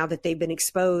retire now that they've been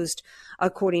exposed,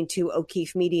 according to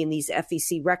O'Keefe Media and these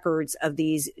FEC records of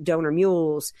these donor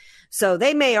mules. So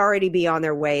they may already be on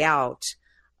their way out.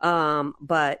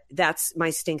 But that's my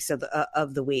stinks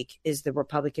of the week is the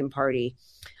Republican Party.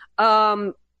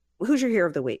 Who's your hero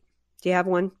of the week? Do you have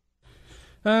one?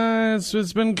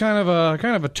 It's been kind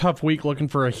of a tough week looking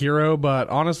for a hero, but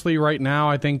honestly, right now,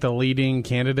 I think the leading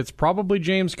candidate's probably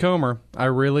James Comer. I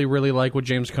really, really like what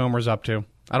James Comer's up to.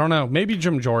 I don't know, maybe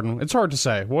Jim Jordan. It's hard to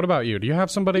say. What about you? Do you have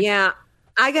somebody? Yeah,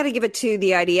 I got to give it to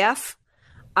the IDF.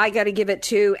 I got to give it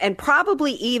to, and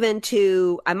probably even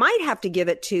to, I might have to give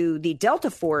it to the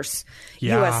Delta Force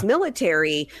U.S.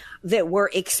 military that were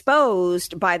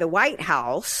exposed by the White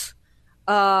House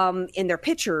in their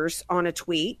pictures on a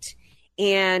tweet,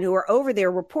 and who are over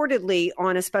there reportedly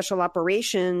on a special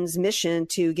operations mission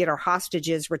to get our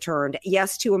hostages returned.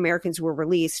 Yes, 2 Americans were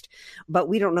released, but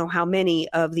we don't know how many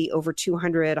of the over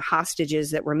 200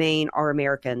 hostages that remain are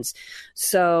Americans.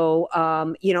 So,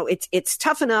 it's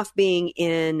tough enough being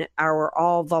in our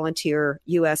all-volunteer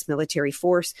U.S. military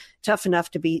force, tough enough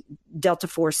to be Delta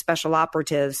Force special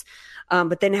operatives,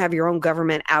 but then have your own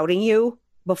government outing you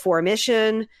before a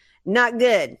mission. Not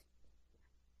good.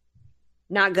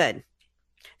 Not good.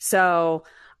 So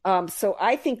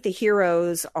I think the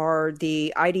heroes are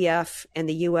the IDF and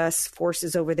the U.S.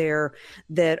 forces over there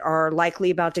that are likely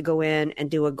about to go in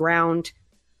and do a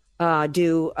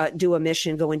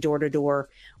mission going door to door,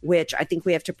 which I think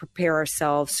we have to prepare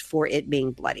ourselves for it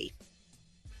being bloody.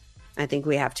 I think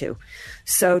we have to.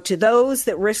 So to those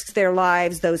that risked their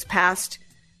lives, those past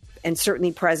and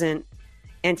certainly present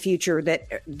and future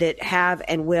that have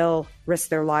and will risk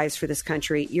their lives for this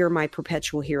country, you're my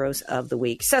perpetual heroes of the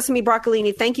week. Sesame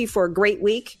Broccolini, thank you for a great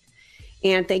week.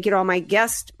 And thank you to all my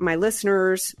guests, my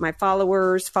listeners, my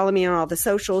followers. Follow me on all the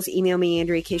socials. Email me,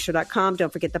 AndreaKayshow.com.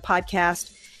 Don't forget the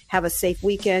podcast. Have a safe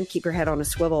weekend. Keep your head on a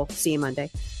swivel. See you Monday.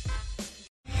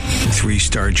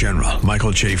 3-star General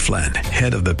Michael J. Flynn,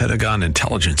 head of the Pentagon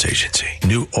Intelligence Agency,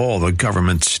 knew all the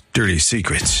government's dirty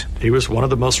secrets. He was one of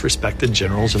the most respected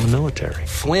generals in the military.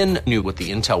 Flynn knew what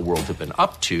the intel world had been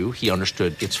up to. He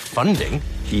understood its funding.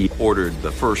 He ordered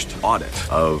the first audit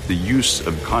of the use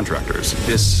of contractors.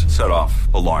 This set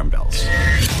off alarm bells.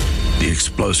 The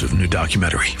explosive new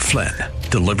documentary, Flynn,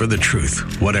 Deliver the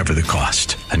Truth, Whatever the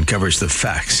Cost, uncovers the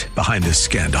facts behind this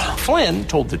scandal. Flynn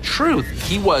told the truth.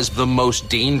 He was the most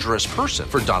dangerous person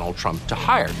for Donald Trump to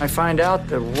hire. I find out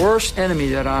the worst enemy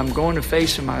that I'm going to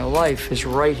face in my life is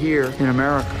right here in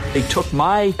America. They took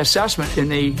my assessment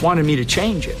and they wanted me to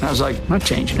change it. And I was like, I'm not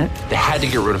changing it. They had to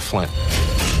get rid of Flynn.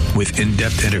 With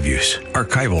in-depth interviews,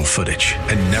 archival footage,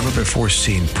 and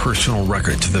never-before-seen personal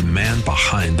records of the man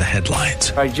behind the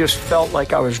headlines. I just felt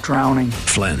like I was drowning.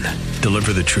 Flynn,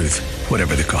 Deliver the Truth,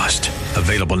 Whatever the Cost.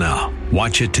 Available now.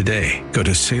 Watch it today. Go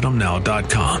to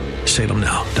salemnow.com.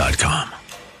 salemnow.com.